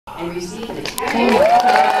and received the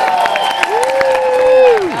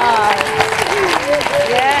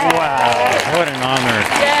Wow, what an honor.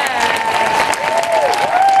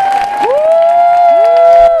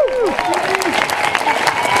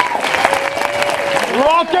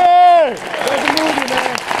 Rocky!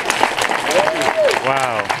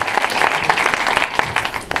 Wow.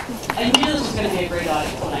 I knew this was going to be a great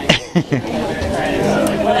audience when I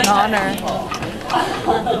What an honor.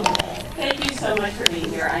 Thank you so much for being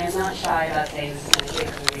here. I am not shy about saying this is my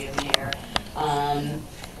favorite movie of the year.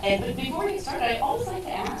 But before we get started, I always like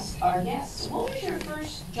to ask our guests, what was your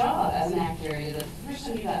first job as an actor? The first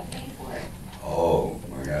time you got paid for it? Oh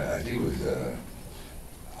my God! I think it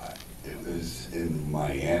was in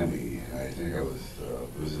Miami. I think it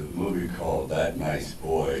was a movie called That Nice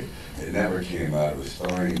Boy. It never came out. It was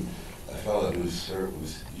starring a fellow who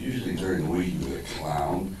was usually during the week he was a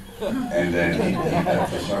clown, and then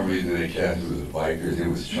for some reason they cast him as a biker. His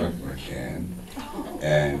name was Chuck McCann,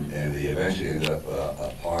 and he eventually ended up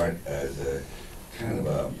a part as a kind of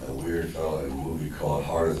a weird fellow in a movie called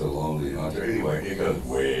Heart of the Lonely Hunter. Anyway, it goes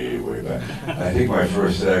way, way back. I think my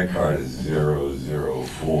first SAG card is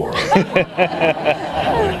 004.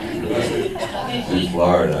 In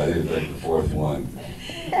Florida, it was like the fourth one.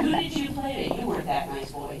 Who did you play that you weren't that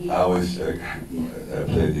nice boy? I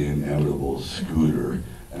played the inimitable Scooter.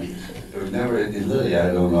 It was never, literally,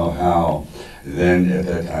 I don't know how. Then at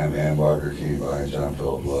that time, Ann Barker came by and John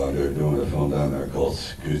Philip Law. They were doing a film down there called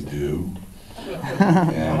Skidoo. And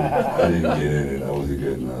I didn't get in it. I wasn't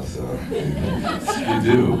good enough. So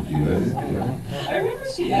Skidoo, you know. I remember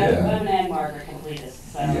Skidoo. I'm an Ann Barker completist.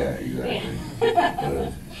 So. Yeah,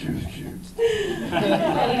 exactly. She was cute.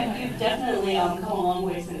 You've definitely come a long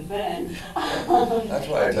way since then. That's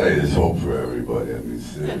why I tell you there's hope for everybody. I mean,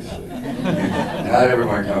 seriously. Not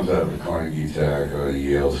everyone comes out of a Carnegie Tech or a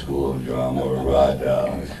Yale School of Drama or Rod.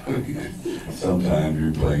 Sometimes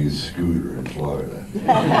you're playing Scooter in Florida.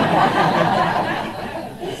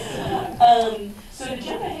 So to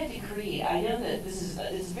jump ahead to Creed, I know that this is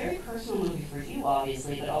a very personal movie for you,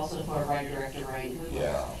 obviously, but also for writer-director Ryan Coogler.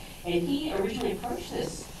 Yeah. And he originally approached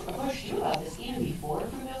you about this even before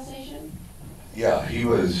Fruitvale Station? Yeah, he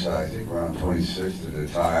was, I think, around 26 at the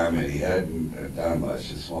time, and he hadn't done much,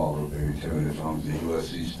 just small little baby timid films, a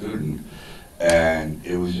USC student. And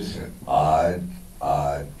it was just an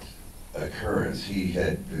odd occurrence. He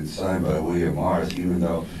had been signed by William Morris, even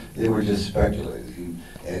though they were just speculating.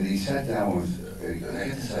 And he sat down with, I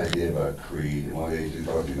had this idea about Creed, and one agent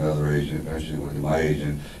talked to another agent, eventually went to my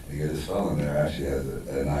agent, and you get this fellow in there actually has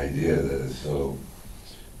an idea that is so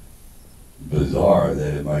bizarre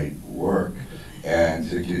that it might work. And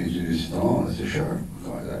so, can you introduce Stallone? I said, sure.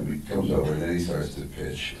 He comes over, and then he starts to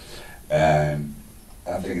pitch. And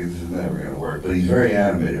I think this is never going to work. But he's very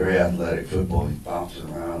animated, very athletic, football. He's bouncing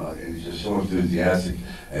around, and he's just so enthusiastic.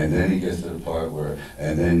 And then he gets to the part where,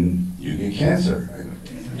 and then you get cancer.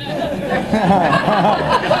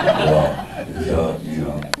 Well, so, you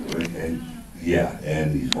know, and yeah,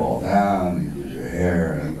 and you fall down, you lose your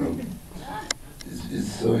hair, and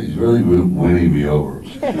so he's really winning me over.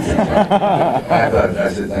 I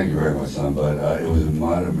said, thank you very much, son, but it was a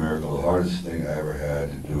modern miracle. The hardest thing I ever had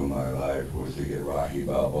to do in my life was to get Rocky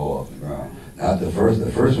Balboa off the ground. Not the first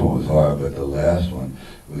one was hard, but the last one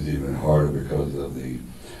was even harder because of the,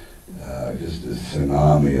 just the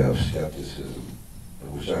tsunami of skepticism,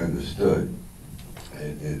 which I understood.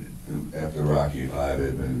 After Rocky V, it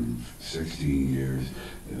had been 16 years,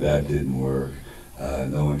 that didn't work.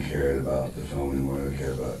 No one cared about the film anymore. No one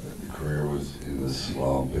cared about it. The career was in the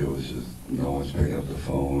slump. It was just, no one's picking up the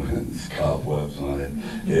phone and there's cobwebs on it.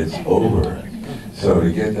 It's over. So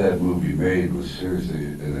to get that movie made was seriously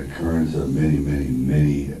an occurrence of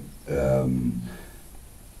many,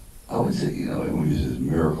 I would say, you know, everyone uses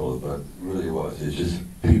miracles, but really it was. It's just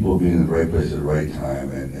people being in the right place at the right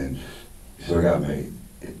time, and so it got made.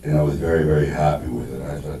 And I was very, very happy with it.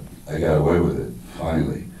 I thought, I got away with it,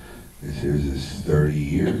 finally. Here's this 30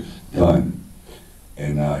 years, done.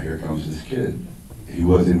 And now here comes this kid. He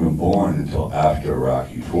wasn't even born until after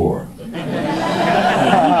Rocky IV.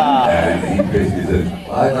 And he basically said,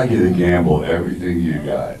 well, I'd like you to gamble everything you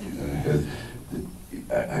got, you know, because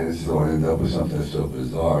I just don't want to end up with something so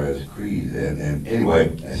bizarre as Creed. And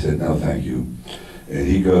anyway, I said, no, thank you. And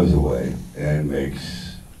he goes away and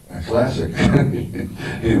makes a classic.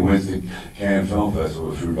 He wins the Cannes Film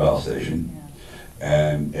Festival at Fruitvale Station.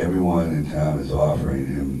 And everyone in town is offering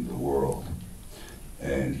him the world.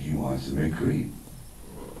 And he wants to make Creed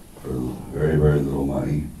for very, very little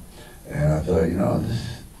money. And I thought, you know,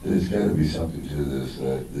 there's got to be something to this,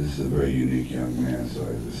 that this is a very unique young man, so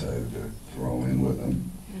I decided to throw in with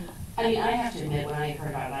him. I mean, I have to admit, when I heard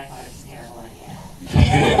about it, I thought it was a terrible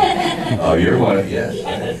idea. Oh, you're one of, yes.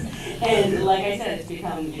 And like I said, it's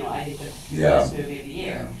become, you know, I think the best movie of the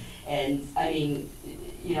year. And I mean,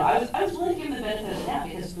 you know, I was willing to give him the benefit of the doubt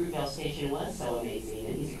because Fruitvale Station was so amazing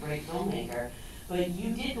and he's a great filmmaker. But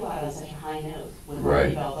you did go out on such a high note with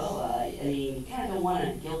Rocky Balboa. I mean, you kind of don't want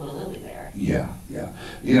to gild the lily there. Yeah, yeah.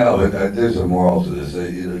 You know, but there's a moral to this.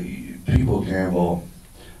 You know, people gamble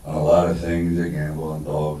on a lot of things. They gamble on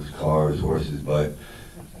dogs, cars, horses, but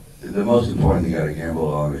the most important thing you got to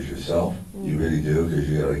gamble on is yourself. You really do, because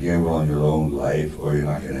you got to gamble on your own life, or you're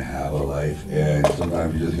not going to have a life. And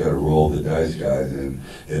sometimes you just got to roll the dice, guys. And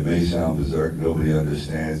it may sound berserk, nobody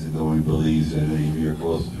understands it, nobody believes in it. Even your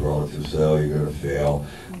closest relatives say, oh, you're going to fail.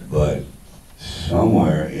 But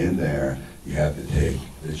somewhere in there, you have to take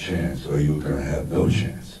the chance, or you're going to have no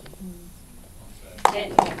chance.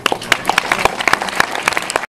 And